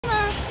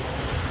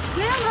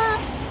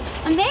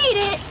I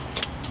made it.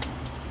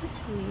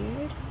 That's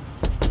weird.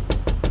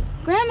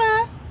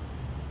 Grandma,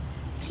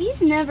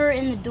 he's never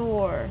in the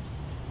door.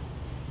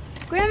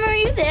 Grandma, are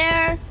you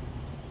there?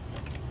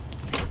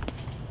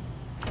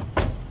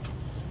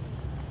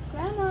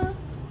 Grandma?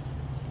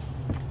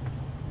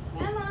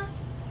 Grandma?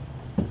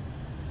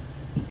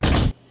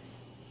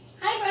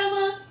 Hi,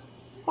 Grandma.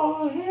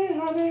 Oh, hey,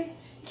 honey.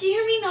 Did you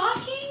hear me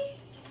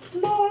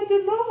knocking? No, I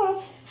did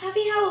not.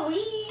 Happy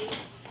Halloween.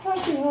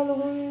 Happy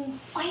Halloween.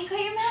 Oh, you got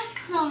your mask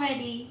on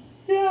already.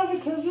 Yeah,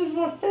 because this is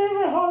my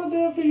favorite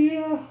holiday of the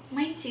year.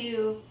 Mine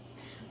too.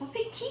 What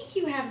big teeth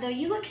you have, though.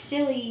 You look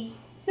silly.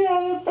 Yeah,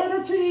 they're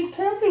better to eat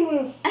candy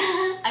with.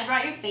 I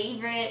brought your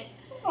favorite.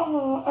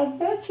 Oh, I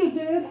bet you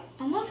did.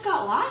 Almost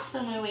got lost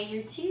on my way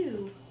here,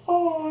 too.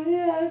 Oh,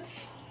 yeah,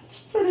 it's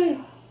pretty,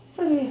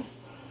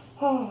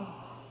 oh,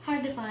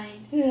 Hard to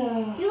find.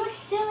 yeah. You look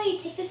silly.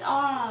 Take this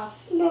off.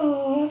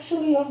 No,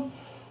 actually, I'm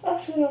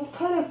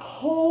kind of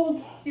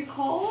cold. You're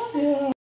cold? Yeah.